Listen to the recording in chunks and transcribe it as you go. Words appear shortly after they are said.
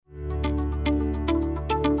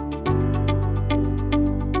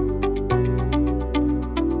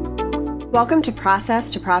Welcome to Process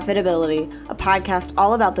to Profitability, a podcast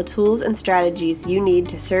all about the tools and strategies you need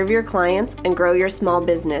to serve your clients and grow your small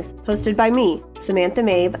business, hosted by me, Samantha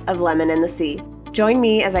Mabe of Lemon and the Sea. Join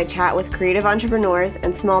me as I chat with creative entrepreneurs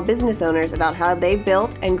and small business owners about how they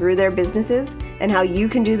built and grew their businesses and how you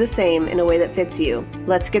can do the same in a way that fits you.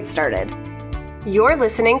 Let's get started. You're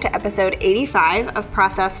listening to episode 85 of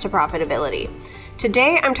Process to Profitability.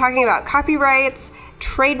 Today, I'm talking about copyrights,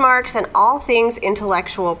 trademarks, and all things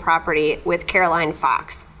intellectual property with Caroline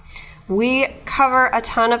Fox. We cover a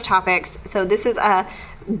ton of topics, so this is a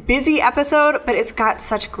busy episode, but it's got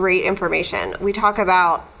such great information. We talk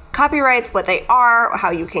about copyrights, what they are,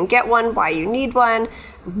 how you can get one, why you need one,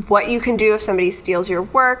 what you can do if somebody steals your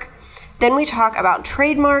work. Then we talk about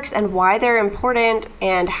trademarks and why they're important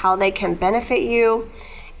and how they can benefit you.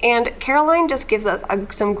 And Caroline just gives us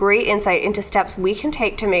some great insight into steps we can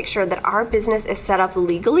take to make sure that our business is set up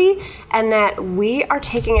legally and that we are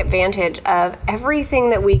taking advantage of everything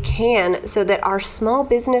that we can so that our small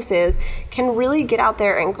businesses can really get out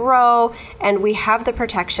there and grow and we have the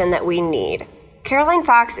protection that we need. Caroline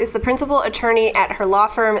Fox is the principal attorney at her law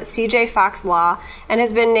firm, CJ Fox Law, and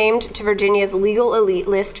has been named to Virginia's Legal Elite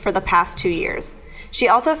list for the past 2 years. She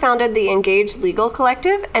also founded the Engaged Legal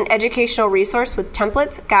Collective, an educational resource with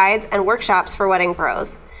templates, guides, and workshops for wedding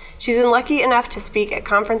pros. She's been lucky enough to speak at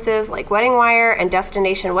conferences like Wedding Wire and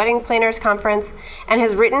Destination Wedding Planners Conference, and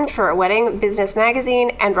has written for Wedding Business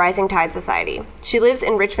Magazine and Rising Tide Society. She lives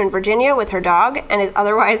in Richmond, Virginia with her dog and is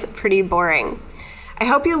otherwise pretty boring. I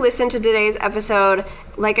hope you listen to today's episode.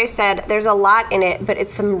 Like I said, there's a lot in it, but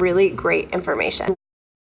it's some really great information.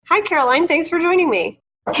 Hi, Caroline. Thanks for joining me.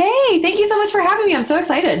 Hey, thank you so much for having me. I'm so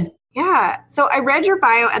excited. Yeah. So I read your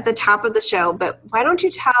bio at the top of the show, but why don't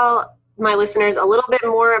you tell my listeners a little bit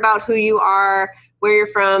more about who you are, where you're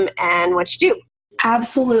from, and what you do?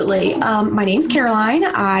 Absolutely. My name's Caroline.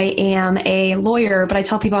 I am a lawyer, but I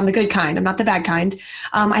tell people I'm the good kind. I'm not the bad kind.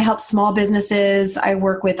 I help small businesses. I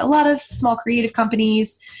work with a lot of small creative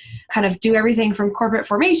companies, kind of do everything from corporate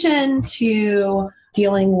formation to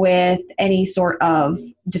dealing with any sort of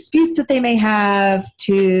disputes that they may have,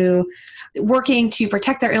 to working to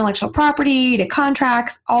protect their intellectual property, to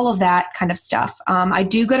contracts, all of that kind of stuff. I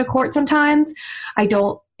do go to court sometimes. I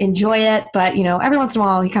don't enjoy it, but every once in a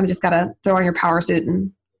while, you kind of just got to throw on your power suit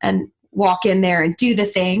and walk in there and do the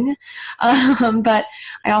thing. But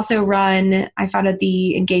I also I founded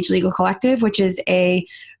the Engaged Legal Collective, which is a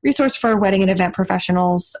resource for wedding and event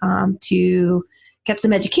professionals to get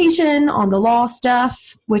some education on the law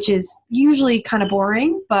stuff, which is usually kind of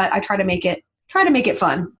boring, but I try to make it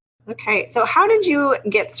fun. Okay. So how did you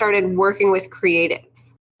get started working with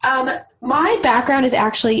creatives? My background is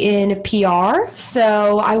actually in PR.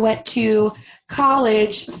 So I went to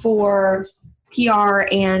college for PR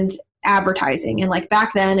and advertising. And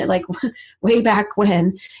back then, way back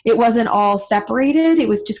when, it wasn't all separated. It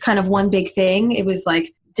was just kind of one big thing. It was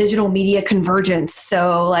like digital media convergence.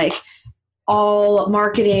 So all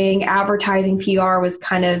marketing, advertising, PR was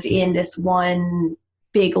kind of in this one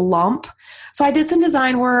big lump. So I did some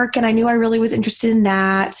design work and I knew I really was interested in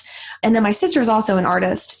that. And then my sister is also an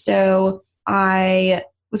artist. So I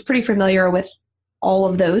was pretty familiar with all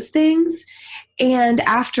of those things. And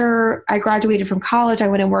after I graduated from college, I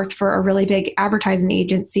went and worked for a really big advertising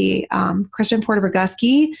agency, Christian Porter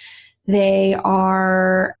Bogusky. They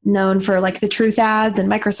are known for the Truth Ads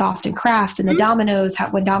and Microsoft and Kraft and the Domino's,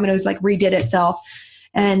 when Domino's redid itself,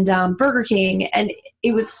 and Burger King. And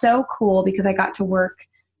it was so cool because I got to work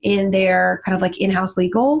in their kind of in-house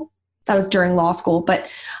legal. That was during law school, but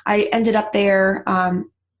I ended up there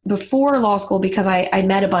before law school because I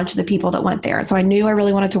met a bunch of the people that went there. So I knew I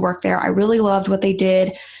really wanted to work there. I really loved what they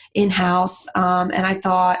did in-house. And I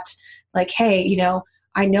thought hey,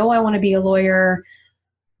 I know I want to be a lawyer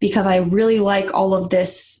because I really like all of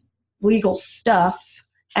this legal stuff,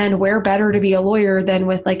 and where better to be a lawyer than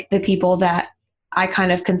with the people that I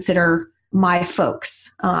kind of consider my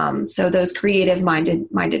folks. So those creative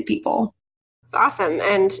minded people. It's awesome.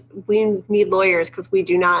 And we need lawyers because we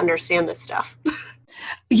do not understand this stuff.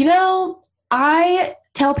 I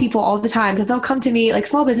tell people all the time, because they'll come to me,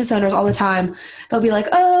 small business owners all the time. They'll be like,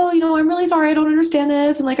 oh, I'm really sorry. I don't understand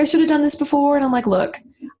this. And I should have done this before. And I'm like, look,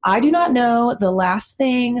 I do not know the last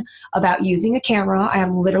thing about using a camera. I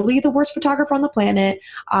am literally the worst photographer on the planet.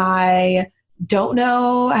 I don't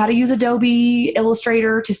know how to use Adobe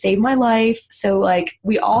Illustrator to save my life. So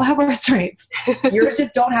we all have our strengths. Yours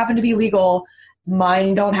just don't happen to be legal.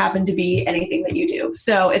 Mine don't happen to be anything that you do.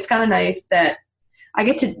 So it's kind of nice that I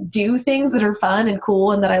get to do things that are fun and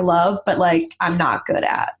cool and that I love, but I'm not good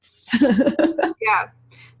at. Yeah.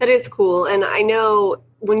 That is cool. And I know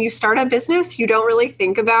when you start a business, you don't really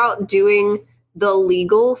think about doing the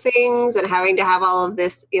legal things and having to have all of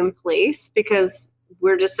this in place because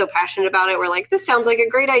we're just so passionate about it. We're like, this sounds like a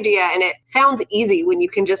great idea. And it sounds easy when you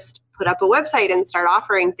can just put up a website and start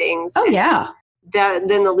offering things. Oh, yeah. Then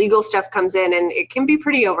the legal stuff comes in and it can be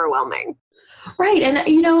pretty overwhelming. Right. And,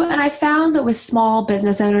 and I found that with small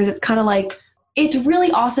business owners, it's kind of like, it's really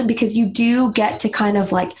awesome because you do get to kind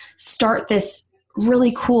of like start this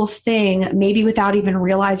really cool thing, maybe without even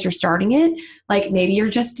realize you're starting it. Like maybe you're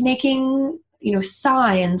just making,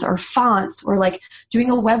 signs or fonts or like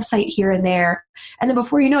doing a website here and there. And then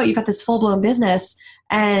before you know it, you got this full blown business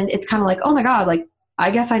and it's kind of like, oh my God, like,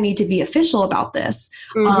 I guess I need to be official about this.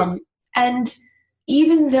 Mm-hmm. And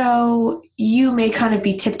even though you may kind of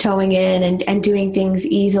be tiptoeing in and doing things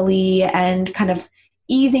easily and kind of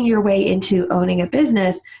easing your way into owning a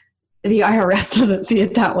business, the IRS doesn't see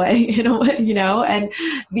it that way, and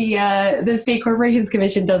the State Corporations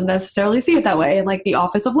Commission doesn't necessarily see it that way. And like the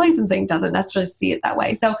Office of Licensing doesn't necessarily see it that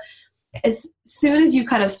way. So as soon as you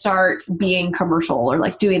kind of start being commercial or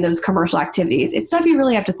like doing those commercial activities, it's stuff you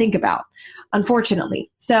really have to think about, unfortunately.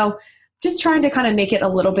 So just trying to kind of make it a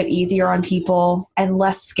little bit easier on people and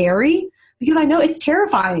less scary, because I know it's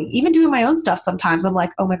terrifying. Even doing my own stuff sometimes, I'm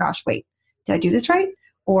like, oh my gosh, wait, did I do this right?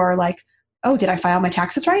 Or like, oh, did I file my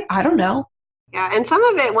taxes right? I don't know. Yeah. And some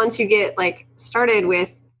of it, once you get like started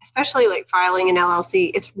with, especially like filing an LLC,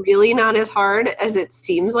 it's really not as hard as it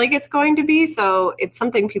seems like it's going to be. So it's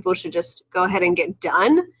something people should just go ahead and get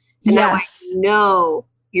done. And that way you know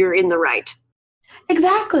you're in the right.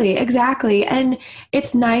 Exactly. And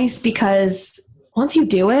it's nice because once you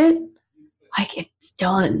do it, like it's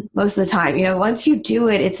done most of the time. Once you do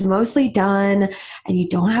it, it's mostly done and you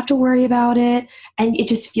don't have to worry about it. And it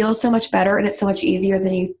just feels so much better and it's so much easier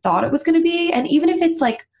than you thought it was going to be. And even if it's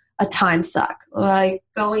like a time suck, like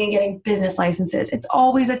going and getting business licenses, it's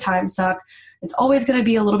always a time suck. It's always going to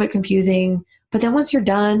be a little bit confusing. But then once you're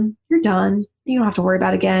done, you're done. You don't have to worry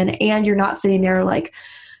about it again. And you're not sitting there like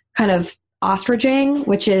kind of ostriching,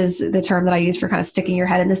 which is the term that I use for kind of sticking your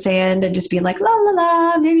head in the sand and just being like, la, la,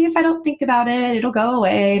 la, maybe if I don't think about it, it'll go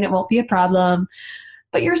away and it won't be a problem.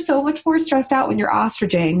 But you're so much more stressed out when you're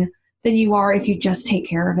ostriching than you are if you just take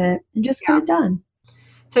care of it and just get it done.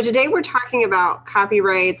 So today we're talking about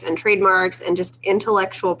copyrights and trademarks and just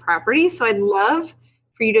intellectual property. So I'd love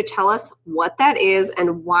for you to tell us what that is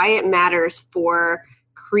and why it matters for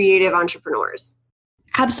creative entrepreneurs.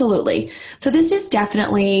 Absolutely. So this is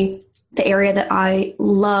definitely the area that I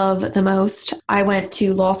love the most. I went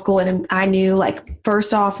to law school and I knew like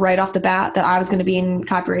first off, right off the bat, that I was going to be in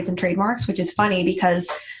copyrights and trademarks, which is funny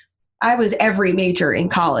because I was every major in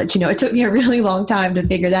college. It took me a really long time to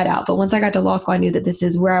figure that out. But once I got to law school, I knew that this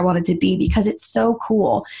is where I wanted to be because it's so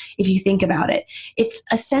cool if you think about it. It's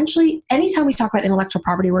essentially, anytime we talk about intellectual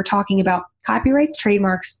property, we're talking about copyrights,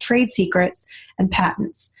 trademarks, trade secrets, and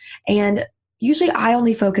patents. And usually I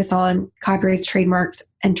only focus on copyrights, trademarks,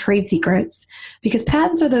 and trade secrets because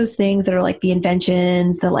patents are those things that are like the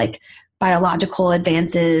inventions, the like biological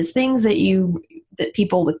advances, things that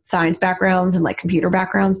people with science backgrounds and like computer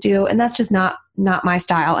backgrounds do. And that's just not my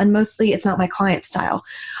style. And mostly it's not my client's style.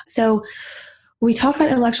 So when we talk about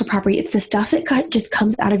intellectual property, it's the stuff that just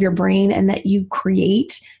comes out of your brain and that you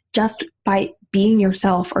create just by being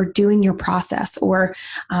yourself or doing your process or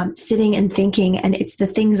sitting and thinking. And it's the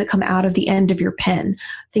things that come out of the end of your pen,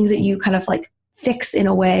 things that you kind of like fix in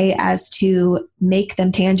a way as to make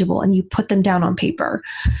them tangible and you put them down on paper.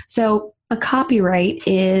 So a copyright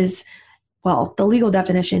is, well, the legal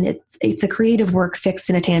definition, it's a creative work fixed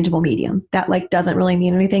in a tangible medium. That like doesn't really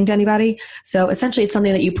mean anything to anybody. So essentially it's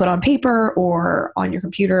something that you put on paper or on your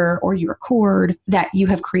computer or you record that you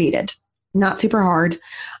have created. Not super hard,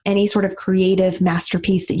 any sort of creative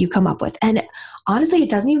masterpiece that you come up with. And honestly, it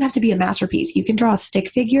doesn't even have to be a masterpiece. You can draw a stick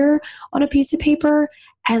figure on a piece of paper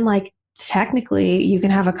and like technically you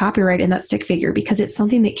can have a copyright in that stick figure because it's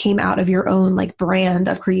something that came out of your own like brand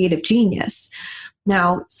of creative genius.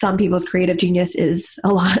 Now, some people's creative genius is a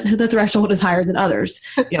lot, the threshold is higher than others.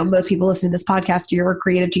 Most people listening to this podcast, your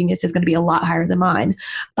creative genius is going to be a lot higher than mine.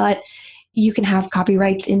 But you can have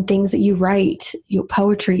copyrights in things that you write,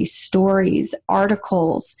 poetry, stories,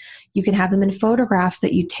 articles. You can have them in photographs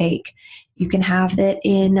that you take. You can have it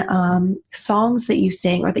in songs that you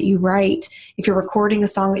sing or that you write. If you're recording a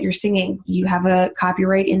song that you're singing, you have a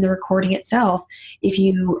copyright in the recording itself. If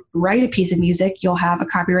you write a piece of music, you'll have a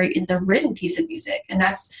copyright in the written piece of music. And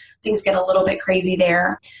things get a little bit crazy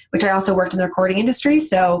there, which I also worked in the recording industry.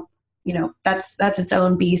 So, that's its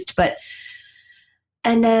own beast.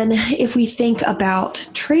 And then if we think about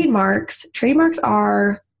trademarks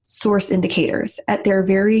are source indicators at their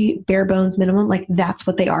very bare bones minimum. Like that's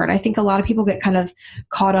what they are. And I think a lot of people get kind of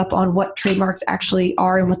caught up on what trademarks actually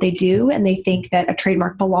are and what they do. And they think that a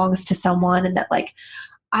trademark belongs to someone and that like,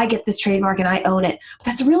 I get this trademark and I own it. But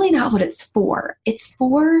that's really not what it's for. It's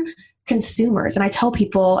for consumers. And I tell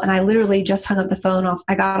people, and I literally just hung up the phone off,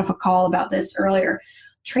 I got off a call about this earlier.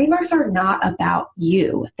 Trademarks are not about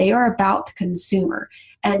you. They are about the consumer.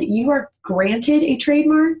 And you are granted a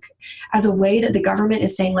trademark as a way that the government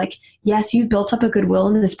is saying like, yes, you've built up a goodwill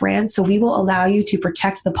in this brand, so we will allow you to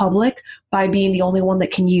protect the public by being the only one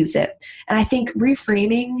that can use it. And I think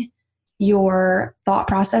reframing your thought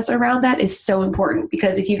process around that is so important,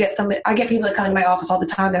 because if you get I get people that come to my office all the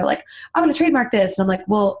time, they're like, I'm going to trademark this. And I'm like,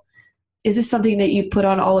 well, is this something that you put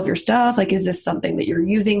on all of your stuff? Like, is this something that you're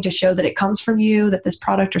using to show that it comes from you, that this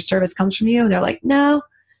product or service comes from you? And they're like, no. I'm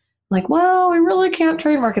like, well, we really can't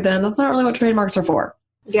trademark it then. That's not really what trademarks are for.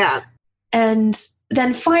 Yeah. And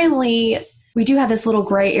then finally, we do have this little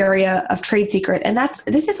gray area of trade secret. And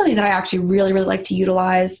this is something that I actually really, really like to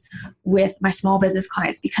utilize with my small business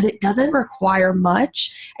clients, because it doesn't require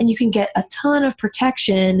much and you can get a ton of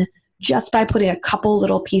protection just by putting a couple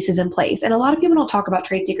little pieces in place. And a lot of people don't talk about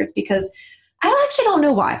trade secrets because I actually don't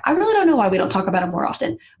know why. I really don't know why we don't talk about them more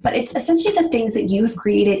often. But it's essentially the things that you have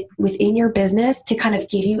created within your business to kind of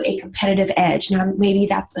give you a competitive edge. Now, maybe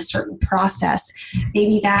that's a certain process.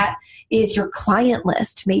 Maybe that is your client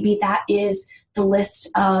list. Maybe that is the list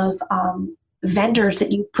of vendors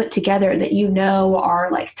that you put together that you know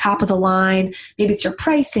are like top of the line. Maybe it's your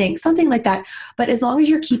pricing, something like that. But as long as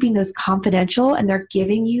you're keeping those confidential and they're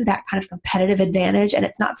giving you that kind of competitive advantage and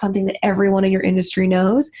it's not something that everyone in your industry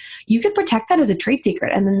knows, you can protect that as a trade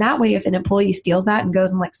secret. And then that way, if an employee steals that and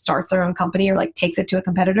goes and like starts their own company or like takes it to a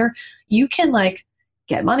competitor, you can like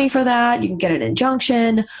get money for that. You can get an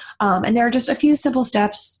injunction. And there are just a few simple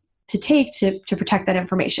steps to take to protect that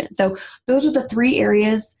information. So those are the 3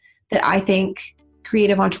 areas that I think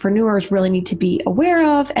creative entrepreneurs really need to be aware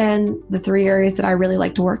of, and the 3 areas that I really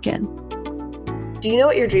like to work in. Do you know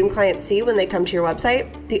what your dream clients see when they come to your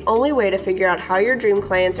website? The only way to figure out how your dream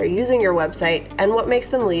clients are using your website and what makes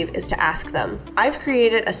them leave is to ask them. I've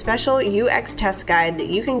created a special UX test guide that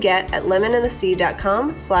you can get at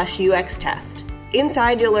lemonandthesea.com/UX test.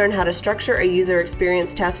 Inside, you'll learn how to structure a user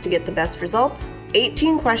experience test to get the best results,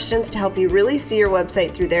 18 questions to help you really see your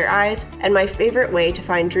website through their eyes, and my favorite way to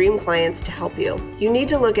find dream clients to help you. You need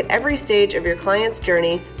to look at every stage of your client's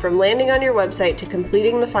journey, from landing on your website to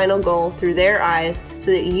completing the final goal through their eyes,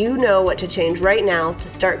 so that you know what to change right now to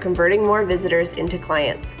start converting more visitors into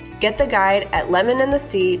clients. Get the guide at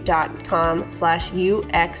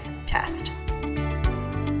lemonandthesea.com/UX test.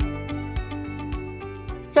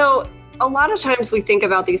 So, a lot of times we think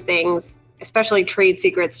about these things, especially trade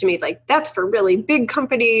secrets, to me, like that's for really big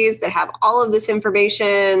companies that have all of this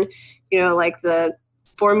information, you know, like the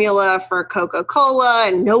formula for Coca-Cola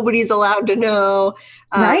and nobody's allowed to know.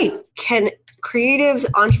 Right. Can creatives,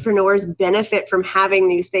 entrepreneurs benefit from having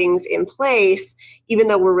these things in place, even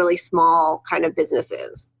though we're really small kind of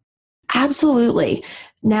businesses? Absolutely.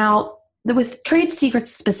 Now, with trade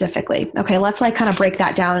secrets specifically, okay, let's like kind of break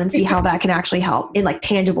that down and see how that can actually help in like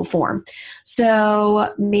tangible form.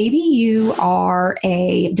 So maybe you are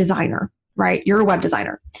a designer, right? You're a web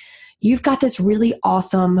designer. You've got this really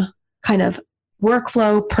awesome kind of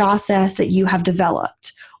workflow process that you have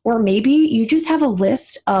developed. Or maybe you just have a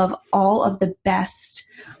list of all of the best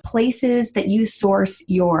places that you source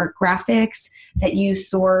your graphics, that you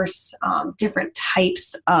source different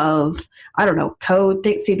types of, I don't know, code.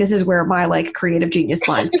 See, this is where my like creative genius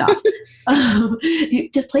line stops.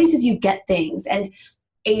 Just places you get things and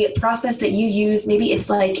a process that you use. Maybe it's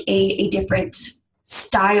like a different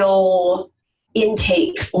style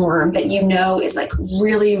intake form that you know is like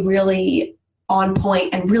really, really on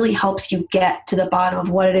point and really helps you get to the bottom of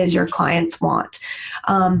what it is your clients want.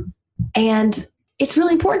 And it's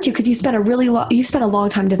really important to you because you spent a long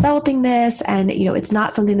time developing this, and you know it's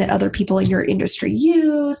not something that other people in your industry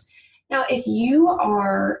use. Now, if you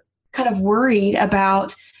are kind of worried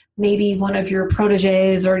about maybe one of your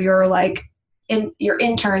proteges or your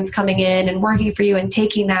interns coming in and working for you and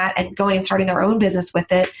taking that and going and starting their own business with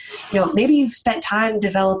it, you know, maybe you've spent time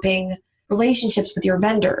developing relationships with your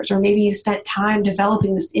vendors, or maybe you've spent time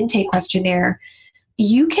developing this intake questionnaire,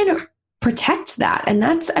 you can protect that. And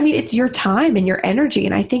it's your time and your energy.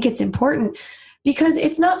 And I think it's important because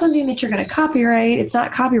it's not something that you're going to copyright. It's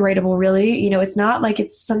not copyrightable, really. You know, it's not like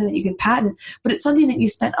it's something that you can patent, but it's something that you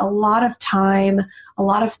spent a lot of time, a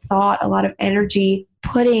lot of thought, a lot of energy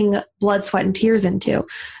putting blood, sweat, and tears into.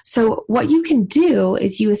 So what you can do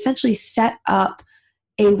is you essentially set up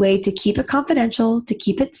a way to keep it confidential, to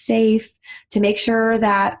keep it safe, to make sure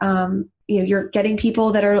that you're getting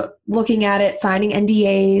people that are looking at it, signing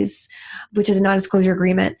NDAs, which is a non-disclosure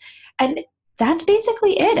agreement. And that's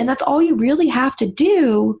basically it. And that's all you really have to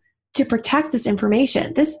do to protect this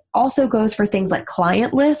information. This also goes for things like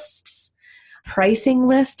client lists, pricing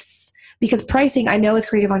lists, because pricing, I know as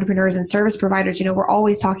creative entrepreneurs and service providers, we're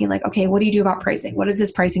always talking like, okay, what do you do about pricing? What does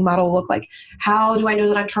this pricing model look like? How do I know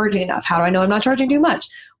that I'm charging enough? How do I know I'm not charging too much?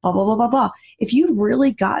 Blah, blah, blah, blah, blah. If you've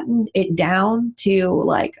really gotten it down to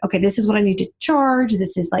like, okay, this is what I need to charge.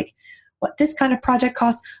 This is like what this kind of project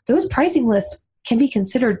costs. Those pricing lists can be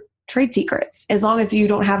considered trade secrets as long as you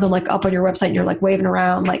don't have them like up on your website and you're like waving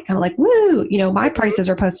around, like kind of like, woo, my prices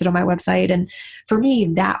are posted on my website. And for me,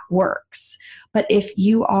 that works. But if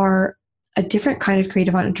you are a different kind of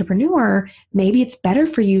creative entrepreneur, maybe it's better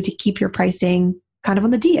for you to keep your pricing kind of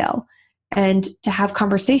on the DL and to have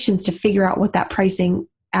conversations to figure out what that pricing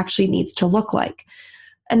actually needs to look like.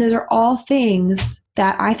 And those are all things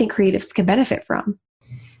that I think creatives can benefit from.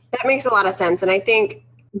 That makes a lot of sense. And I think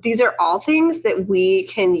these are all things that we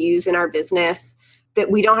can use in our business, that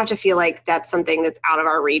we don't have to feel like that's something that's out of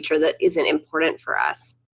our reach or that isn't important for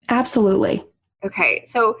us. Absolutely. Okay.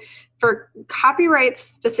 So for copyrights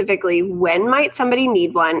specifically, when might somebody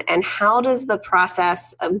need one, and how does the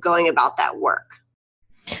process of going about that work?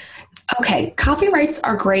 Okay. Copyrights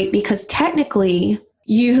are great because technically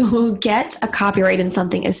you get a copyright in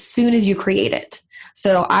something as soon as you create it.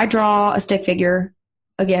 So I draw a stick figure,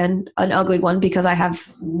 again, an ugly one because I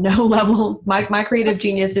have no level. My creative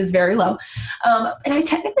genius is very low. And I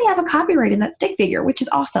technically have a copyright in that stick figure, which is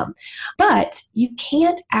awesome. But you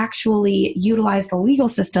can't actually utilize the legal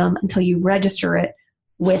system until you register it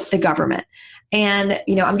with the government. And,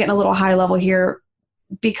 I'm getting a little high level here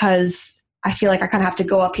because I feel like I kind of have to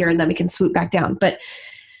go up here and then we can swoop back down. But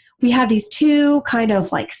we have these two kind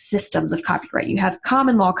of like systems of copyright. You have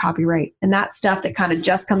common law copyright, and that's stuff that kind of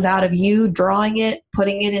just comes out of you drawing it,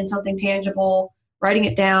 putting it in something tangible, writing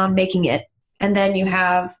it down, making it. And then you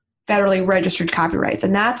have federally registered copyrights.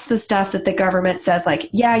 And that's the stuff that the government says like,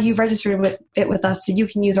 yeah, you've registered it with us, so you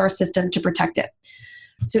can use our system to protect it.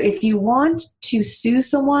 So if you want to sue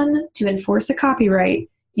someone to enforce a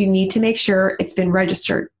copyright, you need to make sure it's been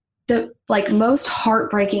registered. The most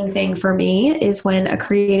heartbreaking thing for me is when a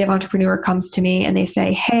creative entrepreneur comes to me and they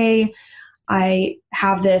say, hey, I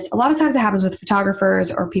have this. A lot of times it happens with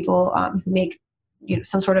photographers or people who make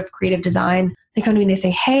some sort of creative design. They come to me and they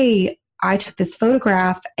say, hey, I took this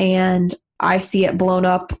photograph and I see it blown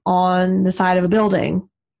up on the side of a building,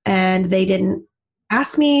 and they didn't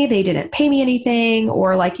ask me, they didn't pay me anything,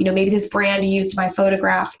 or maybe this brand used my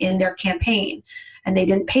photograph in their campaign and they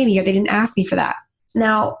didn't pay me or they didn't ask me for that.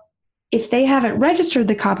 Now, if they haven't registered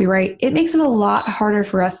the copyright, it makes it a lot harder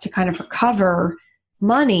for us to kind of recover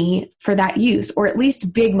money for that use, or at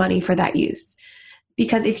least big money for that use.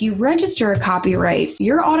 Because if you register a copyright,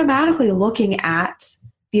 you're automatically looking at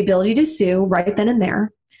the ability to sue right then and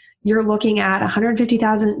there. You're looking at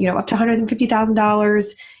 $150,000, up to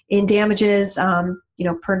 $150,000 in damages,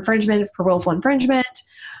 per infringement, per willful infringement.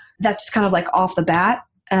 That's just kind of like off the bat.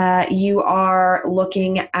 You are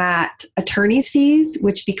looking at attorney's fees,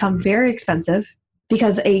 which become very expensive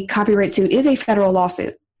because a copyright suit is a federal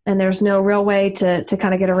lawsuit, and there's no real way to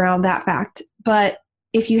kind of get around that fact. But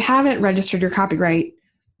if you haven't registered your copyright,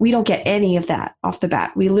 we don't get any of that off the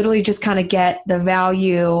bat. We literally just kind of get the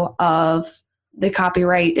value of the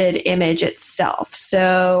copyrighted image itself.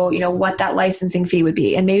 So, what that licensing fee would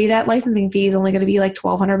be. And maybe that licensing fee is only going to be like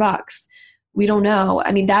 $1,200. We don't know.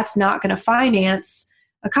 I mean, that's not going to finance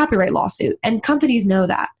a copyright lawsuit. And companies know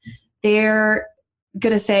that. They're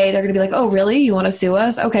going to be like, oh, really? You want to sue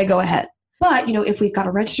us? Okay, go ahead. But, if we've got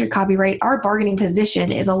a registered copyright, our bargaining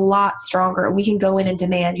position is a lot stronger. We can go in and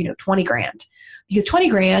demand, $20,000, because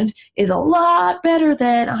 $20,000 is a lot better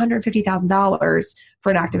than $150,000 for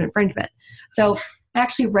an act of infringement. So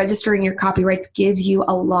actually registering your copyrights gives you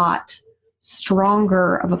a lot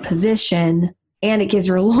stronger of a position, and it gives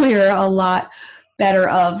your lawyer a lot better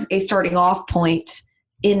of a starting off point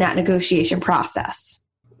in that negotiation process.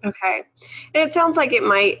 Okay. And it sounds like it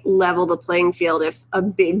might level the playing field if a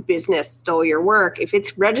big business stole your work. If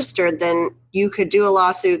it's registered, then you could do a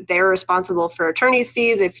lawsuit. They're responsible for attorney's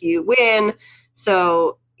fees if you win.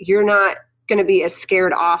 So you're not going to be as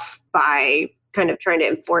scared off by kind of trying to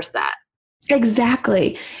enforce that.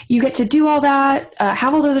 Exactly. You get to do all that,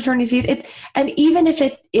 have all those attorney's fees. And even if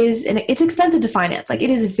it's expensive to finance. Like, it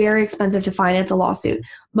is very expensive to finance a lawsuit.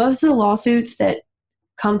 Most of the lawsuits that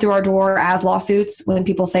come through our door as lawsuits, when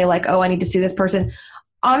people say like, oh, I need to sue this person,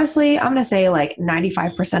 honestly, I'm going to say like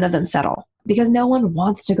 95% of them settle. because no one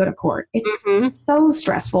wants to go to court. It's so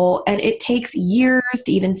stressful and it takes years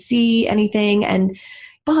to even see anything.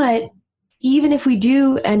 But even if we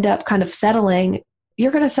do end up kind of settling,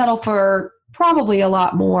 you're going to settle for probably a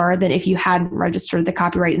lot more than if you hadn't registered the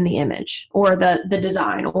copyright in the image or the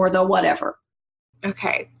design or the whatever.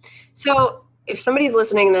 Okay. So if somebody's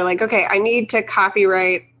listening and they're like, okay, I need to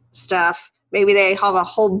copyright stuff, maybe they have a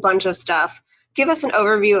whole bunch of stuff. Give us an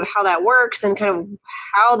overview of how that works and kind of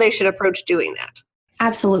how they should approach doing that.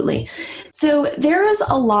 Absolutely. So there's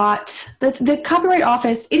a lot. The Copyright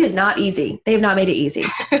Office, it is not easy. They have not made it easy.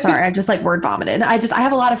 Sorry, I just like word vomited. I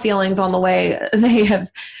have a lot of feelings on the way they have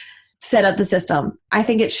set up the system. I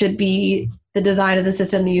think it should be the design of the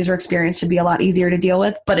system, the user experience should be a lot easier to deal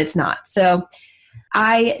with, but it's not. So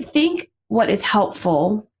I think what is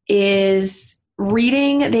helpful is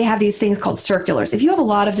reading. They have these things called circulars. If you have a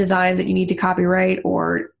lot of designs that you need to copyright,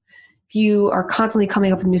 or if you are constantly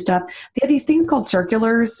coming up with new stuff, they have these things called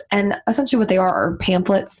circulars, and essentially what they are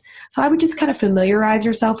pamphlets. So I would just kind of familiarize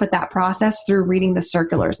yourself with that process through reading the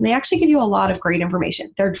circulars. And they actually give you a lot of great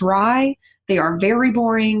information. They're dry. They are very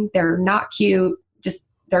boring. They're not cute. Just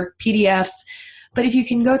they're PDFs. But if you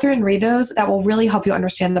can go through and read those, that will really help you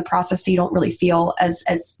understand the process so you don't really feel as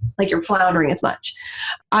like you're floundering as much.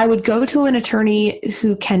 I would go to an attorney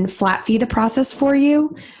who can flat fee the process for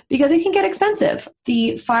you because it can get expensive.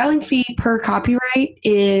 The filing fee per copyright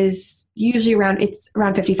is usually around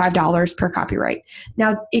 $55 per copyright.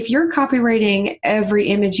 Now, if you're copyrighting every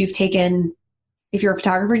image you've taken, if you're a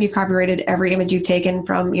photographer and you've copyrighted every image you've taken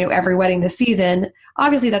from, every wedding this season,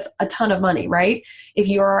 obviously that's a ton of money, right? If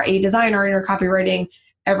you're a designer and you're copyrighting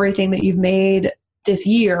everything that you've made this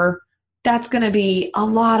year, that's going to be a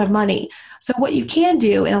lot of money. So what you can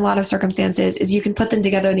do in a lot of circumstances is you can put them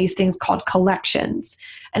together in these things called collections.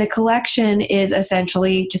 And a collection is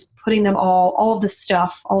essentially just putting them all of the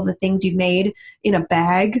stuff, all of the things you've made in a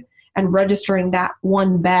bag and registering that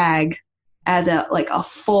one bag as a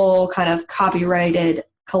full kind of copyrighted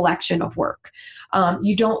collection of work.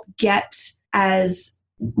 You don't get as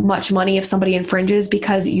much money if somebody infringes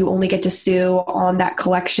because you only get to sue on that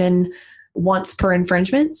collection once per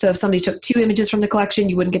infringement. So if somebody took 2 images from the collection,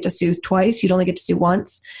 you wouldn't get to sue twice. You'd only get to sue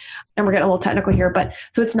once. And we're getting a little technical here, but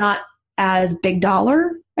so it's not as big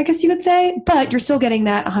dollar, I guess you could say, but you're still getting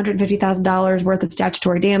that $150,000 worth of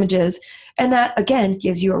statutory damages. And that, again,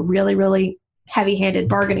 gives you a really, really heavy-handed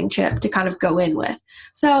bargaining chip to kind of go in with.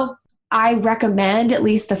 So I recommend at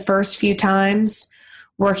least the first few times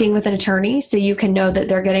working with an attorney so you can know that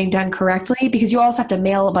they're getting done correctly, because you also have to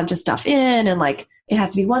mail a bunch of stuff in, and it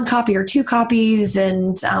has to be 1 copy or 2 copies,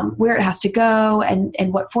 and where it has to go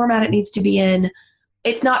and what format it needs to be in.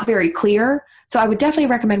 It's not very clear. So I would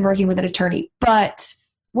definitely recommend working with an attorney. But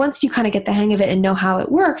once you kind of get the hang of it and know how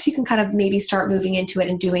it works, you can kind of maybe start moving into it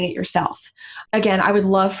and doing it yourself. Again, I would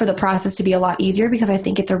love for the process to be a lot easier because I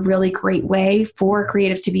think it's a really great way for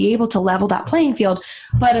creatives to be able to level that playing field.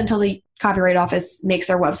 But until the Copyright Office makes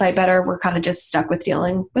their website better, we're kind of just stuck with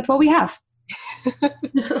dealing with what we have.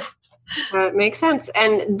 Makes sense.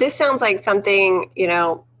 And this sounds like something,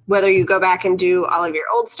 whether you go back and do all of your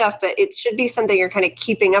old stuff, but it should be something you're kind of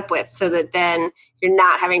keeping up with so that then you're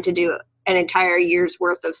not having to do an entire year's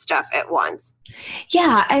worth of stuff at once.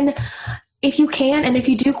 Yeah. And if you can, and if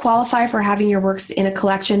you do qualify for having your works in a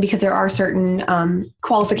collection, because there are certain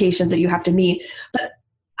qualifications that you have to meet, but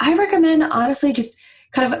I recommend honestly just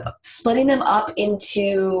kind of splitting them up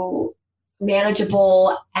into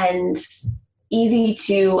manageable and easy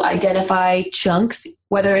to identify chunks,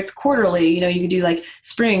 whether it's quarterly, you could do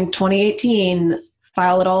spring 2018,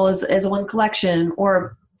 file it all as one collection,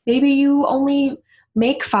 or maybe you only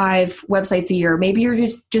make 5 websites a year. Maybe you're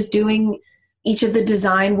just doing each of the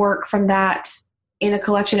design work from that in a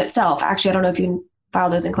collection itself. Actually, I don't know if you can file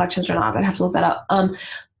those in collections or not. I'd have to look that up.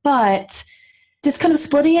 But just kind of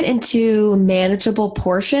splitting it into manageable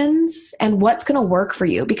portions and what's going to work for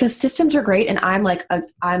you, because systems are great. And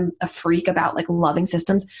I'm a freak about loving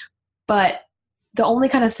systems, but the only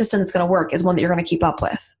kind of system that's going to work is one that you're going to keep up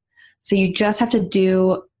with. So you just have to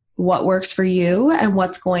do what works for you and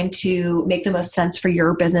what's going to make the most sense for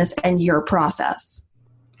your business and your process.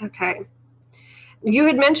 Okay. You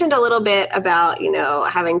had mentioned a little bit about,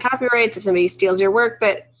 having copyrights if somebody steals your work,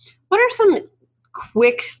 but what are some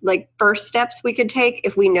quick, first steps we could take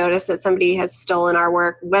if we notice that somebody has stolen our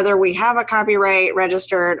work, whether we have a copyright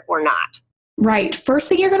registered or not? Right. First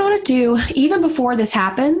thing you're going to want to do, even before this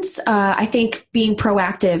happens, I think being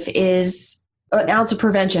proactive is an ounce of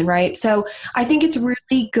prevention, right? So I think it's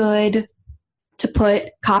really good to put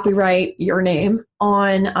copyright, your name,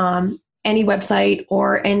 on any website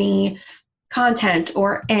or any content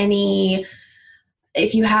or any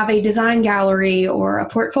if you have a design gallery or a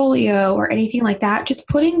portfolio or anything like that, just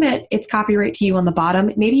putting that it's copyright to you on the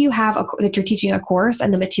bottom. Maybe you have that you're teaching a course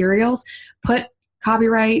and the materials, put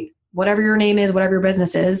copyright, whatever your name is, whatever your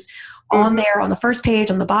business is, on there on the first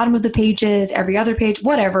page, on the bottom of the pages, every other page,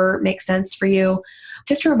 whatever makes sense for you.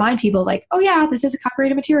 Just to remind people like, oh yeah, this is a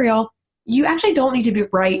copyrighted material. You actually don't need to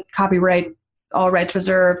be copyright, all rights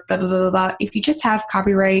reserved, blah, blah, blah, blah, blah. If you just have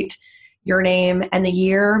copyright, your name and the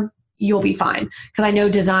year, you'll be fine. Because I know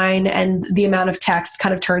design and the amount of text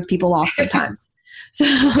kind of turns people off sometimes.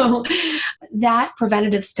 So that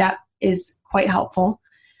preventative step is quite helpful.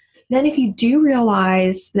 Then if you do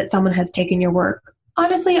realize that someone has taken your work,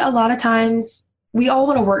 honestly, a lot of times we all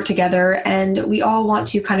want to work together and we all want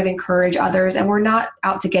to kind of encourage others, and we're not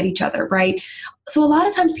out to get each other, right? So a lot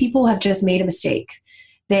of times people have just made a mistake.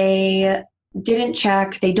 They didn't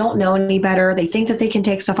check. They don't know any better. They think that they can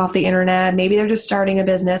take stuff off the internet. Maybe they're just starting a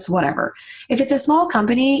business, whatever. If it's a small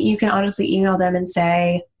company, you can honestly email them and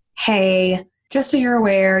say, hey, just so you're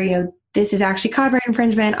aware, this is actually copyright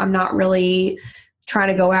infringement. I'm not really trying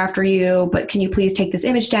to go after you, but can you please take this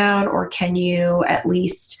image down? Or can you at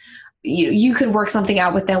least, you could work something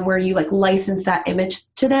out with them where you like license that image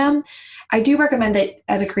to them. I do recommend that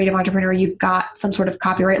as a creative entrepreneur, you've got some sort of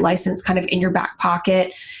copyright license kind of in your back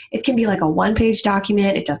pocket. It can be like a one-page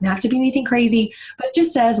document. It doesn't have to be anything crazy, but it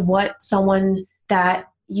just says what someone that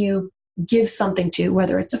you give something to,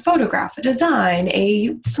 whether it's a photograph, a design,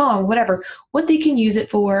 a song, whatever, what they can use it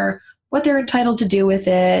for, what they're entitled to do with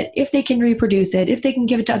it, if they can reproduce it, if they can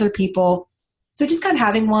give it to other people. So just kind of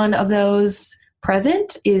having one of those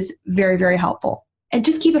present is very, very helpful. And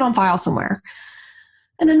just keep it on file somewhere.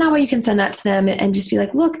 And then that way you can send that to them and just be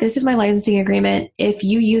like, look, this is my licensing agreement. If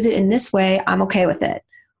you use it in this way, I'm okay with it.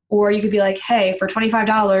 Or you could be like, hey, for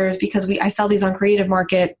 $25, because I sell these on Creative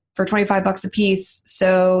Market for $25 a piece,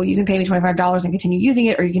 so you can pay me $25 and continue using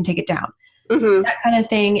it, or you can take it down. That kind of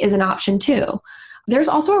thing is an option too. There's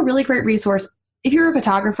also a really great resource. If you're a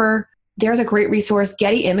photographer, there's a great resource.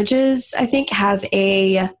 Getty Images, I think, has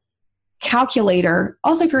a calculator.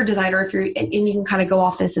 Also, if you're a designer, and you can kind of go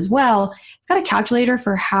off this as well, it's got a calculator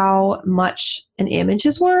for how much an image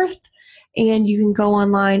is worth. And you can go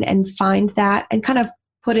online and find that and kind of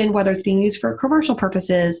put in whether it's being used for commercial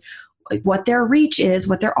purposes, like what their reach is,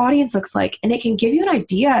 what their audience looks like. And it can give you an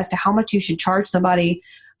idea as to how much you should charge somebody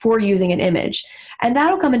for using an image. And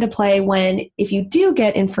that'll come into play if you do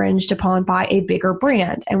get infringed upon by a bigger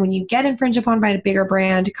brand. And when you get infringed upon by a bigger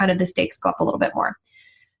brand, kind of the stakes go up a little bit more.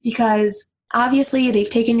 Because obviously they've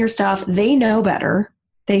taken your stuff. They know better.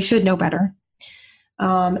 They should know better.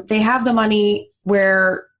 They have the money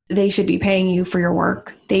where they should be paying you for your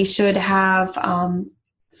work. They should have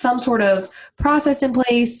some sort of process in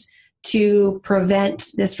place to prevent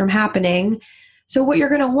this from happening. So what you're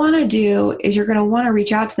going to want to do is you're going to want to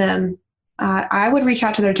reach out to them. I would reach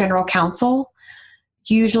out to their general counsel.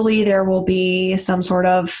 Usually there will be some sort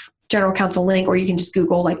of general counsel link, or you can just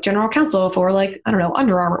Google like general counsel for like, I don't know,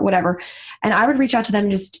 Under Armour, whatever. And I would reach out to them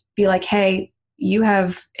and just be like, hey, you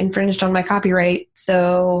have infringed on my copyright.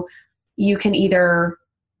 So you can either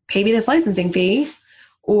pay me this licensing fee,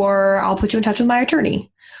 or I'll put you in touch with my attorney.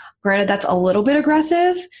 Granted, that's a little bit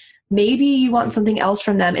aggressive. Maybe you want something else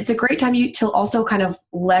from them. It's a great time to also kind of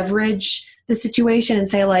leverage the situation and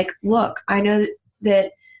say like, look, I know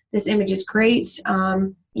that this image is great.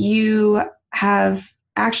 You have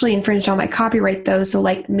actually infringed on my copyright though. So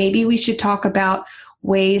like maybe we should talk about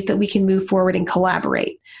ways that we can move forward and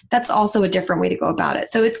collaborate. That's also a different way to go about it.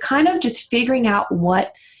 So it's kind of just figuring out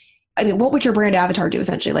what would your brand avatar do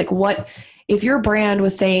essentially? Like what, if your brand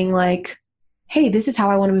was saying like, hey, this is how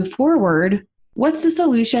I want to move forward, what's the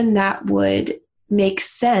solution that would make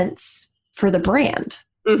sense for the brand?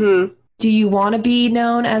 Mm-hmm. Do you want to be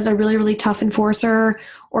known as a really, really tough enforcer,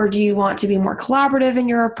 or do you want to be more collaborative in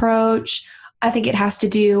your approach? I think it has to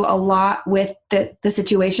do a lot with the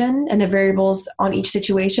situation and the variables on each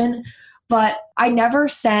situation. But I never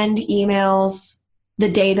send emails the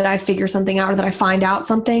day that I figure something out or that I find out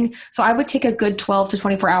something. So I would take a good 12 to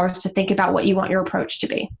 24 hours to think about what you want your approach to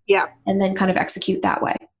be. Yeah. And then kind of execute that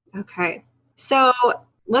way. Okay. So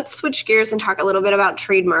let's switch gears and talk a little bit about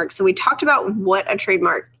trademarks. So we talked about what a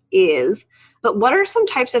trademark is, but what are some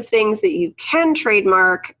types of things that you can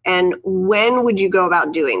trademark, and when would you go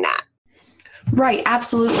about doing that? Right,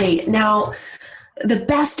 absolutely. Now, the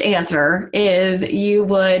best answer is you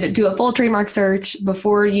would do a full trademark search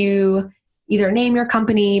before you either name your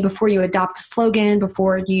company, before you adopt a slogan,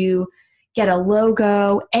 before you get a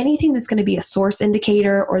logo, anything that's going to be a source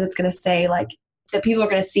indicator, or that's going to say like, that people are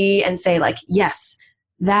going to see and say like, yes,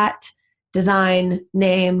 that design,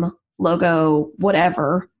 name, logo,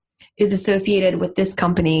 whatever is associated with this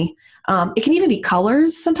company. It can even be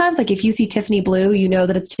colors sometimes. Like if you see Tiffany blue, you know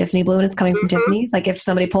that it's Tiffany blue and it's coming from Tiffany's. Like if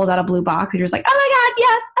somebody pulls out a blue box, you're just like, oh my God,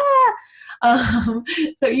 yes.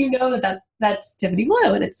 So you know that that's Tiffany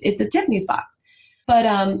blue and it's a Tiffany's box. But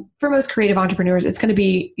for most creative entrepreneurs, it's going to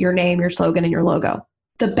be your name, your slogan, and your logo.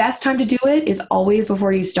 The best time to do it is always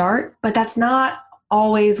before you start, but that's not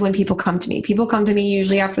always when people come to me. People come to me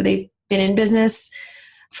usually after they've been in business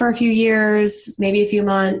for a few years, maybe a few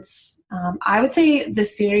months. I would say the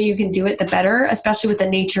sooner you can do it, the better, especially with the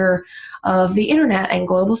nature of the internet and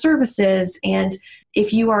global services. And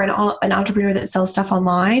if you are an entrepreneur that sells stuff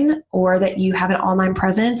online, or that you have an online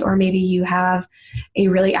presence, or maybe you have a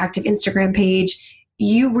really active Instagram page,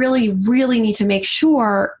 you really, really need to make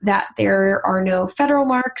sure that there are no federal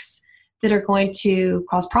marks that are going to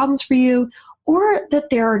cause problems for you, or that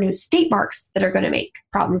there are no state marks that are going to make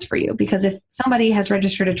problems for you. Because if somebody has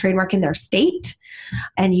registered a trademark in their state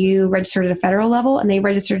and you registered at a federal level and they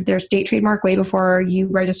registered their state trademark way before you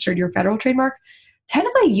registered your federal trademark,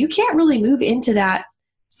 technically you can't really move into that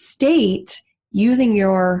state using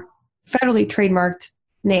your federally trademarked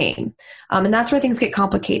name. And that's where things get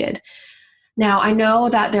complicated. Now, I know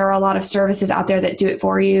that there are a lot of services out there that do it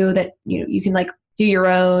for you, that you can like do your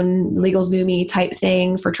own LegalZoom type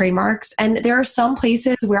thing for trademarks. And there are some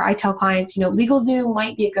places where I tell clients, LegalZoom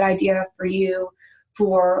might be a good idea for you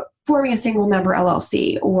for forming a single member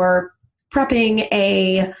LLC, or prepping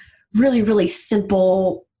a really, really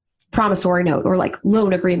simple promissory note or like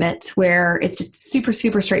loan agreement where it's just super,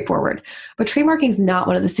 super straightforward. But trademarking is not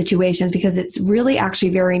one of the situations, because it's really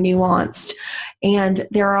actually very nuanced. And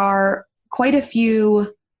there are quite a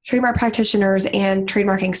few trademark practitioners and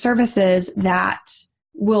trademarking services that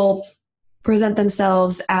will present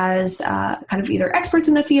themselves as kind of either experts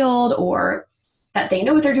in the field, or that they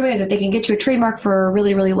know what they're doing, that they can get you a trademark for a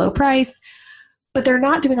really, really low price, but they're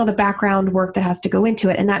not doing all the background work that has to go into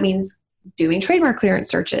it. And that means doing trademark clearance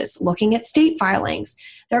searches, looking at state filings.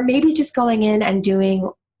 They're maybe just going in and doing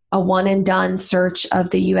a one and done search of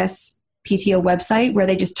the USPTO website where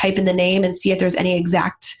they just type in the name and see if there's any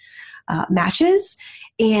exact matches.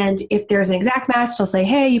 And if there's an exact match, they'll say,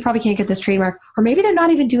 hey, you probably can't get this trademark. Or maybe they're not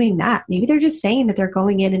even doing that. Maybe they're just saying that they're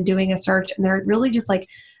going in and doing a search, and they're really just like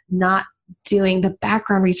not doing the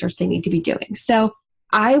background research they need to be doing. So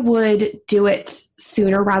I would do it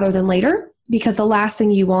sooner rather than later, because the last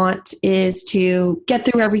thing you want is to get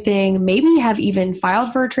through everything, maybe have even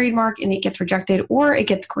filed for a trademark and it gets rejected, or it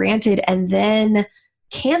gets granted and then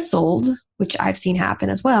canceled, which I've seen happen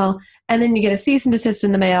as well. And then you get a cease and desist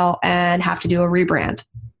in the mail and have to do a rebrand,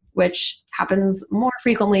 which happens more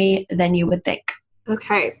frequently than you would think.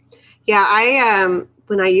 Okay. Yeah,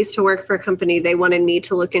 when I used to work for a company, they wanted me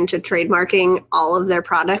to look into trademarking all of their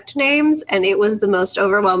product names, and it was the most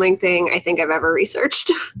overwhelming thing I think I've ever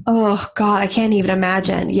researched. Oh God, I can't even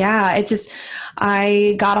imagine. Yeah, it's just,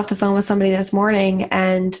 I got off the phone with somebody this morning,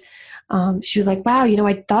 and she was like, wow,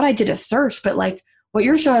 I thought I did a search, but like what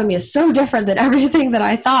you're showing me is so different than everything that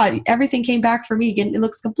I thought. Everything came back for me. It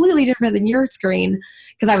looks completely different than your screen,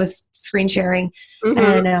 because I was screen sharing.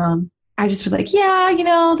 Mm-hmm. And I just was like, yeah,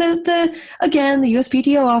 the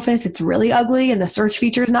USPTO office, it's really ugly and the search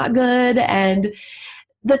feature is not good. And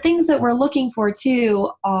the things that we're looking for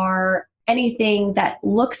too are anything that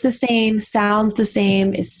looks the same, sounds the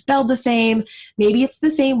same, is spelled the same. Maybe it's the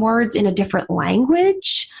same words in a different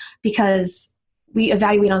language, because we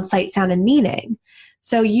evaluate on sight, sound, and meaning.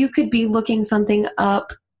 So you could be looking something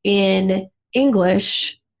up in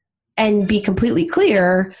English and be completely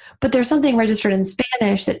clear, but there's something registered in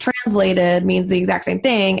Spanish that translated means the exact same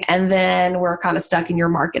thing, and then we're kind of stuck and your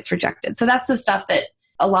mark gets rejected. So that's the stuff that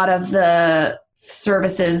a lot of the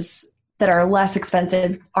services that are less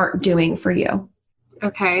expensive aren't doing for you.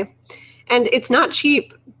 Okay. And it's not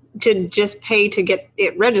cheap to just pay to get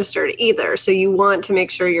it registered either. So you want to make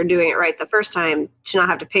sure you're doing it right the first time to not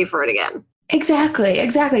have to pay for it again. Exactly.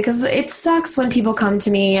 Because it sucks when people come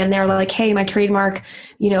to me and they're like, hey, my trademark,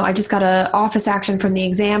 I just got an office action from the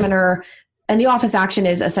examiner. And the office action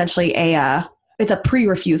is essentially it's a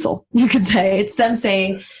pre-refusal, you could say. It's them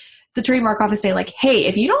saying, it's a trademark office saying like, hey,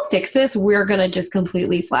 if you don't fix this, we're going to just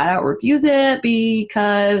completely flat out refuse it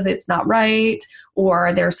because it's not right,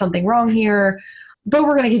 or there's something wrong here, but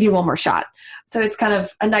we're going to give you one more shot. So it's kind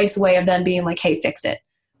of a nice way of them being like, hey, fix it.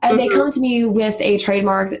 And they come to me with a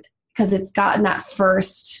trademark because it's gotten that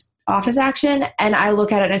first office action. And I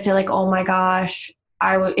look at it and I say like, oh my gosh,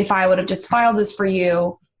 if I would have just filed this for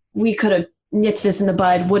you, we could have nipped this in the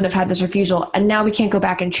bud, wouldn't have had this refusal. And now we can't go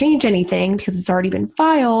back and change anything because it's already been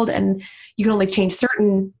filed, and you can only change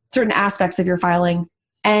certain aspects of your filing,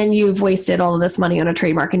 and you've wasted all of this money on a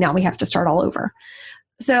trademark, and now we have to start all over.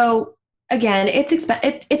 So again, it's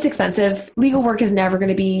expensive. Legal work is never going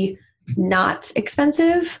to be not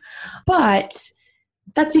expensive, but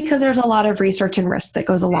that's because there's a lot of research and risk that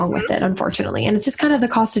goes along with it, unfortunately. And it's just kind of the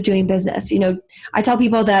cost of doing business. I tell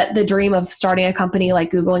people that the dream of starting a company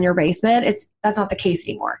like Google in your basement, that's not the case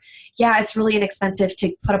anymore. Yeah, it's really inexpensive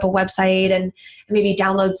to put up a website and maybe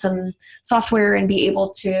download some software and be able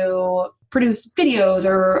to produce videos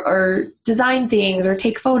or design things or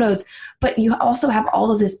take photos. But you also have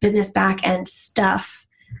all of this business back end stuff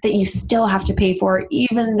that you still have to pay for,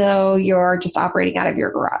 even though you're just operating out of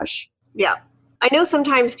your garage. Yeah. I know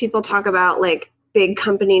sometimes people talk about like big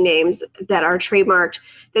company names that are trademarked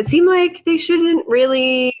that seem like they shouldn't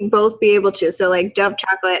really both be able to. So like Dove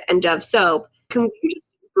chocolate and Dove soap. Can you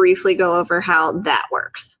just briefly go over how that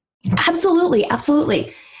works? Absolutely.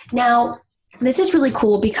 Absolutely. Now, this is really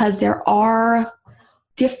cool because there are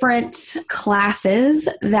different classes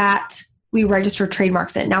that we register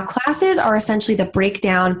trademarks in. Now, classes are essentially the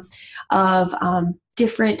breakdown of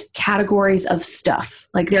different categories of stuff.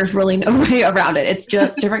 Like there's really no way around it. It's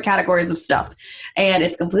just different categories of stuff. And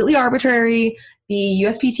it's completely arbitrary. The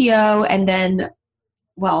USPTO and then,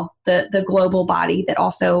 the global body that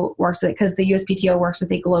also works with it, because the USPTO works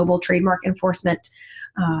with a global trademark enforcement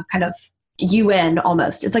kind of UN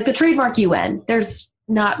almost. It's like the trademark UN. There's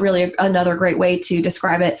not really another great way to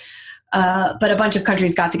describe it. But a bunch of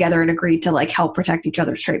countries got together and agreed to like help protect each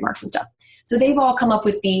other's trademarks and stuff. So they've all come up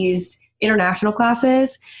with these international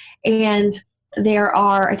classes, and there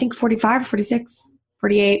are, I think, 45, 46,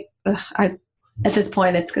 48. At this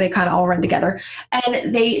point, they kind of all run together,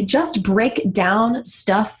 and they just break down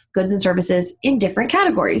stuff, goods and services in different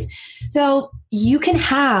categories. So you can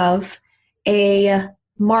have a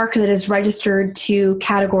mark that is registered to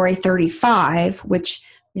category 35, which,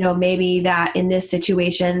 maybe that in this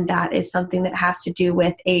situation, that is something that has to do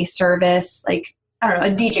with a service, like, I don't know,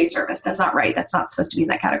 a DJ service. That's not right. That's not supposed to be in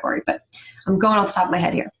that category, but I'm going off the top of my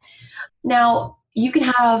head here. Now, you can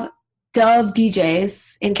have Dove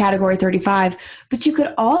DJs in category 35, but you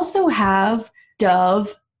could also have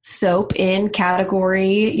Dove soap in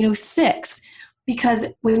category, 6,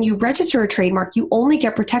 because when you register a trademark, you only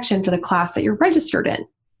get protection for the class that you're registered in.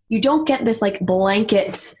 You don't get this like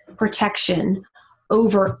blanket protection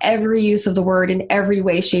over every use of the word in every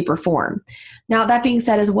way, shape, or form. Now, that being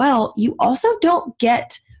said as well, you also don't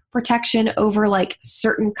get protection over like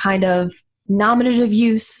certain kind of nominative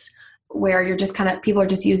use where you're just people are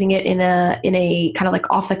just using it in a kind of like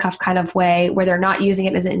off the cuff kind of way where they're not using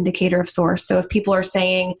it as an indicator of source. So if people are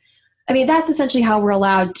saying, that's essentially how we're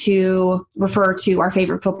allowed to refer to our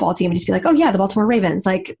favorite football team and just be like, oh yeah, the Baltimore Ravens.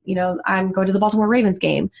 Like, I'm going to the Baltimore Ravens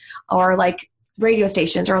game. Or like radio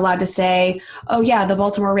stations are allowed to say, oh yeah, the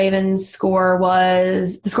Baltimore Ravens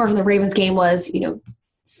the score from the Ravens game was,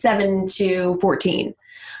 7-14.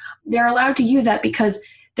 They're allowed to use that because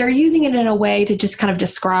they're using it in a way to just kind of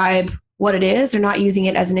describe what it is. They're not using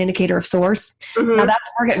it as an indicator of source. Mm-hmm. Now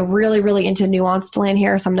we're getting really, really into nuanced land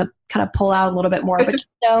here. So I'm going to kind of pull out a little bit more, but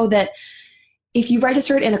know that if you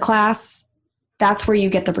register it in a class, that's where you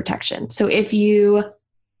get the protection. So if you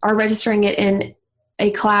are registering it in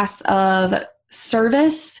a class of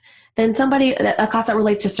service, then a class that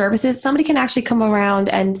relates to services, somebody can actually come around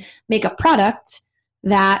and make a product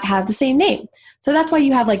that has the same name. So that's why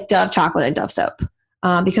you have like Dove chocolate and Dove soap.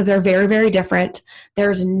 Because they're very, very different.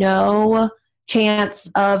 There's no chance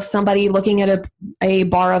of somebody looking at a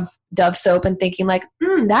bar of Dove soap and thinking like,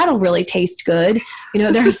 that'll really taste good.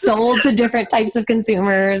 They're sold to different types of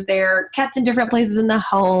consumers. They're kept in different places in the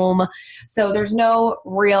home. So there's no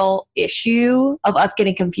real issue of us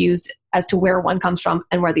getting confused as to where one comes from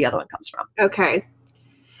and where the other one comes from. Okay.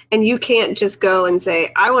 And you can't just go and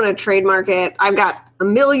say, I want to trademark it. I've got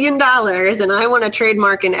 $1 million and I want to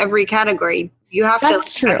trademark in every category. You have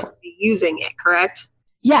to be using it, correct?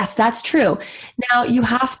 Yes, that's true. Now, you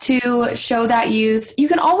have to show that use. You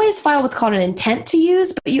can always file what's called an intent to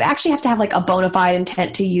use, but you actually have to have like a bona fide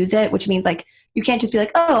intent to use it, which means like you can't just be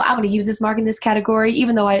like, oh, I'm going to use this mark in this category,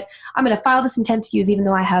 even though I'm going to file this intent to use, even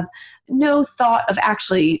though I have no thought of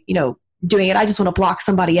actually, doing it. I just want to block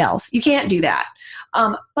somebody else. You can't do that.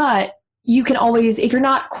 But you can always, if you're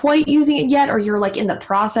not quite using it yet, or you're like in the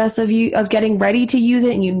process of getting ready to use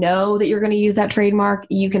it and you know that you're going to use that trademark,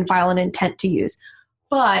 you can file an intent to use.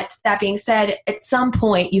 But that being said, at some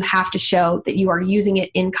point you have to show that you are using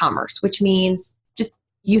it in commerce, which means just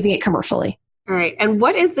using it commercially. All right. And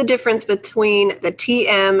what is the difference between the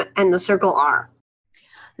TM and the circle R?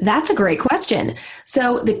 That's a great question.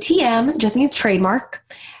 So the TM just means trademark.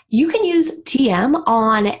 You can use TM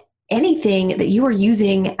on anything that you are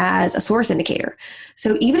using as a source indicator.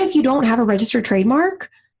 So even if you don't have a registered trademark,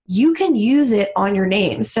 you can use it on your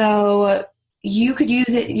name. So you could use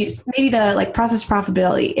it, maybe the like process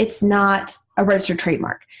profitability, it's not a registered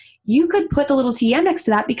trademark. You could put the little TM next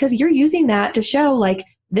to that because you're using that to show like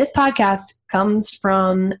this podcast comes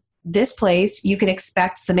from this place. You can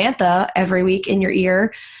expect Samantha every week in your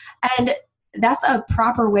ear. And that's a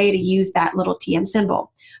proper way to use that little TM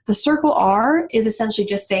symbol. The circle R is essentially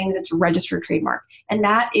just saying that it's a registered trademark. And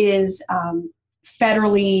that is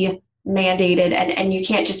federally mandated. And you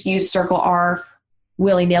can't just use circle R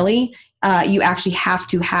willy-nilly. You actually have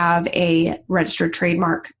to have a registered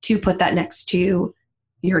trademark to put that next to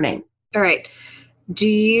your name. All right. Do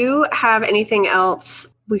you have anything else?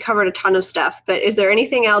 We covered a ton of stuff, but is there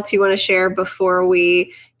anything else you want to share before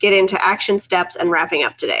we get into action steps and wrapping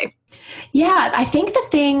up today? Yeah, I think the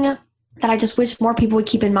thing that I just wish more people would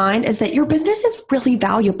keep in mind is that your business is really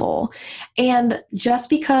valuable. And just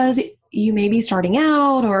because you may be starting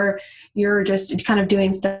out or you're just kind of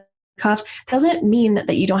doing stuff doesn't mean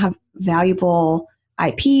that you don't have valuable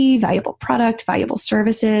IP, valuable product, valuable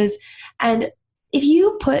services. And if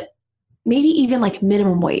you put maybe even like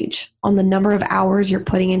minimum wage on the number of hours you're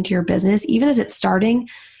putting into your business, even as it's starting,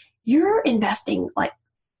 you're investing like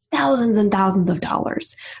thousands and thousands of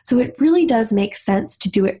dollars. So it really does make sense to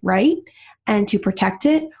do it right and to protect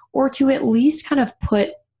it, or to at least kind of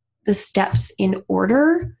put the steps in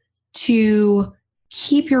order to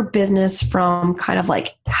keep your business from kind of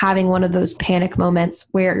like having one of those panic moments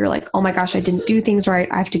where you're like, oh my gosh, I didn't do things right.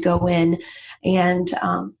 I have to go in and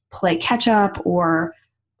play catch up or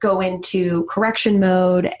go into correction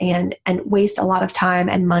mode and waste a lot of time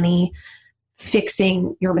and money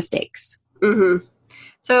fixing your mistakes. Mm-hmm.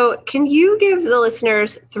 So can you give the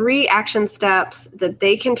listeners 3 action steps that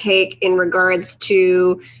they can take in regards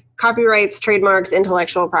to copyrights, trademarks,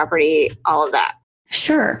 intellectual property, all of that?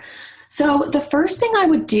 Sure. So the first thing I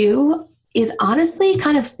would do is honestly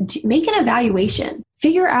kind of make an evaluation.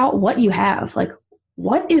 Figure out what you have. Like,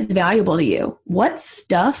 what is valuable to you? What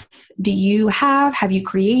stuff do you have? Have you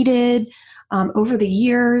created over the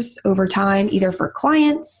years, over time, either for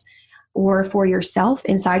clients or for yourself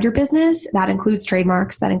inside your business? That includes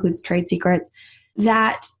trademarks, that includes trade secrets,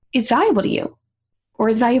 that is valuable to you or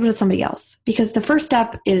is valuable to somebody else. Because the first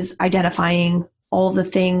step is identifying all the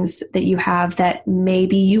things that you have that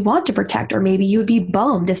maybe you want to protect, or maybe you would be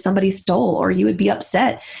bummed if somebody stole, or you would be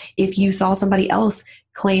upset if you saw somebody else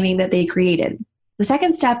claiming that they created. The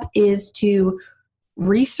second step is to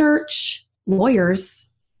research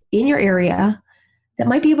lawyers in your area that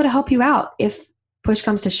might be able to help you out if push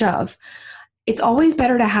comes to shove. It's always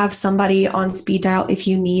better to have somebody on speed dial if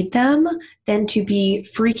you need them than to be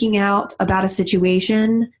freaking out about a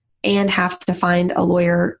situation and have to find a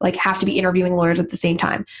lawyer, like have to be interviewing lawyers at the same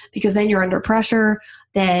time, because then you're under pressure,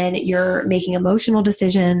 then you're making emotional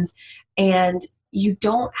decisions, and you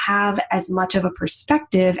don't have as much of a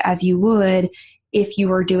perspective as you would if you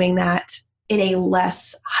were doing that in a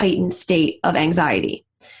less heightened state of anxiety.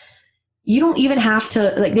 You don't even have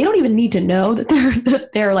to, like, they don't even need to know that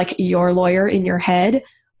they're like your lawyer in your head.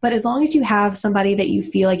 But as long as you have somebody that you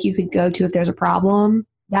feel like you could go to if there's a problem,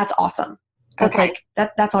 that's awesome. That's okay.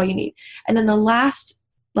 Like, that's all you need. And then the last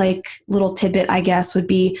like little tidbit, I guess, would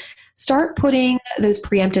be start putting those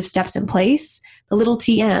preemptive steps in place. The little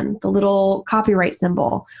TM, the little copyright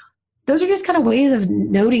symbol. Those are just kind of ways of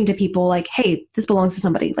noting to people like, hey, this belongs to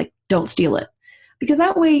somebody, like, don't steal it. Because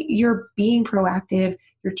that way you're being proactive,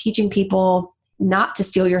 you're teaching people not to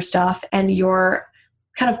steal your stuff, and you're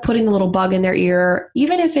kind of putting a little bug in their ear,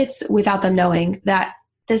 even if it's without them knowing that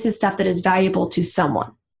this is stuff that is valuable to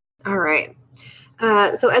someone. All right.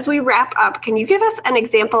 So as we wrap up, can you give us an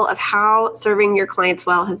example of how serving your clients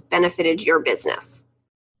well has benefited your business?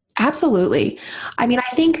 Absolutely. I mean,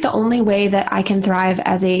 I think the only way that I can thrive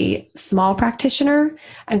as a small practitioner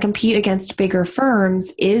and compete against bigger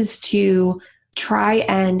firms is to try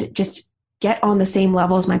and just get on the same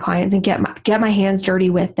level as my clients and get my hands dirty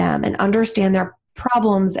with them and understand their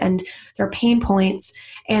problems and their pain points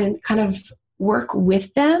and kind of work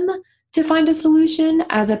with them to find a solution,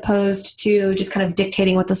 as opposed to just kind of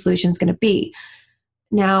dictating what the solution is going to be.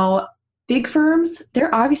 Now, big firms,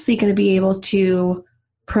 they're obviously going to be able to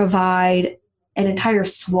provide an entire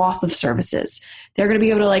swath of services. They're going to be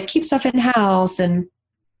able to like keep stuff in-house and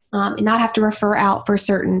not have to refer out for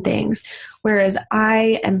certain things. Whereas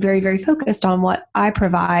I am very, very focused on what I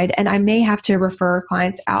provide, and I may have to refer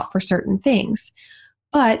clients out for certain things.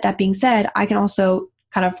 But that being said, I can also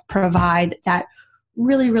kind of provide that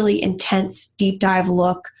really, really intense deep dive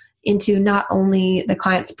look into not only the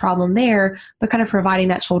client's problem there, but kind of providing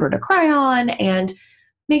that shoulder to cry on and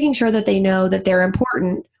making sure that they know that they're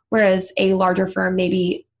important. Whereas a larger firm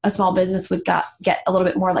maybe a small business would get a little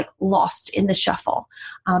bit more like lost in the shuffle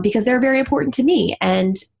because they're very important to me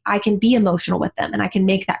and I can be emotional with them and I can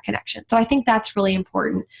make that connection. So I think that's really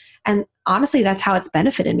important. And honestly, that's how it's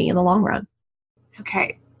benefited me in the long run.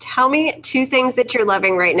 Okay. Tell me 2 things that you're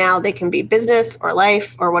loving right now. They can be business or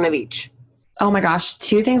life or one of each. Oh my gosh,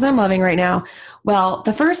 2 things I'm loving right now. Well,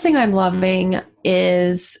 the first thing I'm loving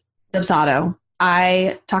is Dubsado.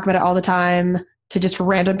 I talk about it all the time to just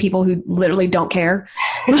random people who literally don't care.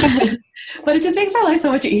 But it just makes my life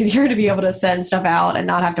so much easier to be able to send stuff out and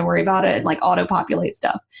not have to worry about it and like auto-populate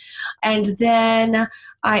stuff. And then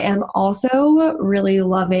I am also really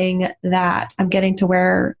loving that I'm getting to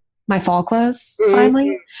wear my fall clothes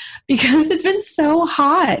finally because it's been so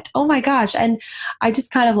hot. Oh my gosh. And I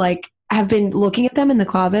just kind of like have been looking at them in the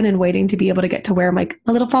closet and waiting to be able to get to wear my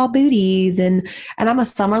little fall booties. And I'm a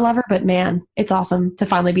summer lover, but man, it's awesome to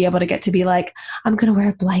finally be able to get to be like, I'm going to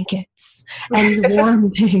wear blankets and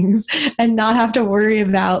warm things and not have to worry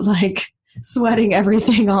about like sweating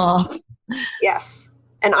everything off. Yes.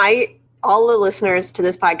 And all the listeners to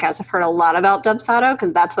this podcast have heard a lot about Dubsado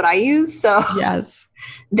because that's what I use. So yes,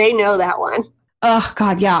 they know that one. Oh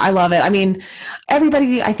God. Yeah. I love it. I mean,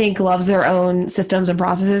 everybody I think loves their own systems and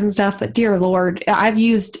processes and stuff, but dear Lord, I'm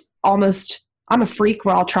a freak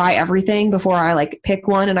where I'll try everything before I like pick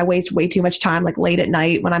one. And I waste way too much time, like late at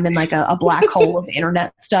night when I'm in like a black hole of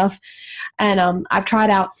internet stuff. And I've tried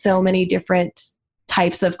out so many different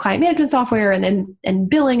types of client management software and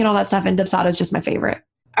billing and all that stuff. And Dubsado is just my favorite.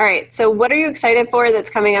 All right. So what are you excited for that's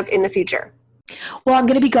coming up in the future? Well, I'm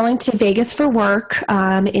going to be going to Vegas for work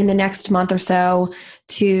in the next month or so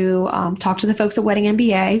to talk to the folks at Wedding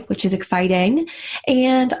MBA, which is exciting.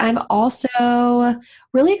 And I'm also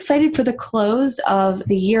really excited for the close of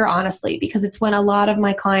the year, honestly, because it's when a lot of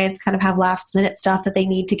my clients kind of have last minute stuff that they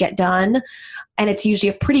need to get done. And it's usually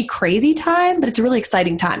a pretty crazy time, but it's a really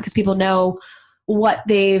exciting time because people know what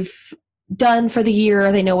they've done for the year.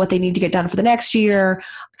 They know what they need to get done for the next year,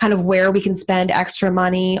 kind of where we can spend extra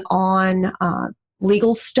money on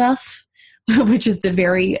legal stuff, which is the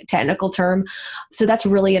very technical term. So that's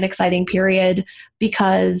really an exciting period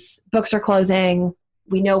because books are closing.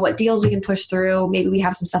 We know what deals we can push through. Maybe we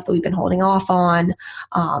have some stuff that we've been holding off on.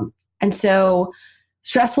 And so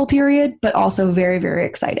stressful period, but also very, very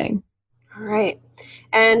exciting. All right.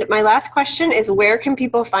 And my last question is, where can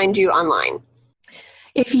people find you online?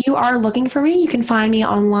 If you are looking for me, you can find me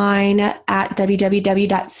online at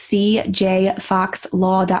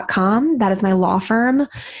www.cjfoxlaw.com. That is my law firm.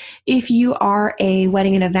 If you are a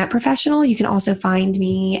wedding and event professional, you can also find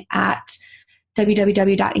me at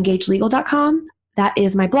www.engagelegal.com. That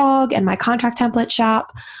is my blog and my contract template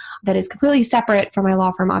shop that is completely separate from my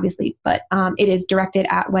law firm, obviously, but it is directed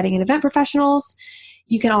at wedding and event professionals.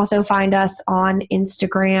 You can also find us on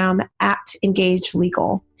Instagram at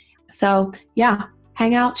engagelegal. So yeah,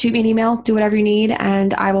 hang out, shoot me an email, do whatever you need,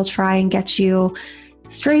 and I will try and get you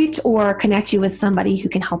straight or connect you with somebody who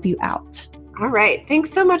can help you out. All right. Thanks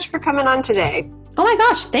so much for coming on today. Oh my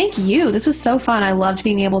gosh, thank you. This was so fun. I loved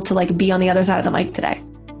being able to like be on the other side of the mic today.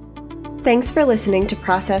 Thanks for listening to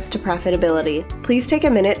Process to Profitability. Please take a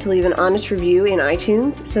minute to leave an honest review in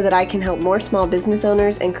iTunes so that I can help more small business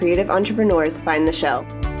owners and creative entrepreneurs find the show.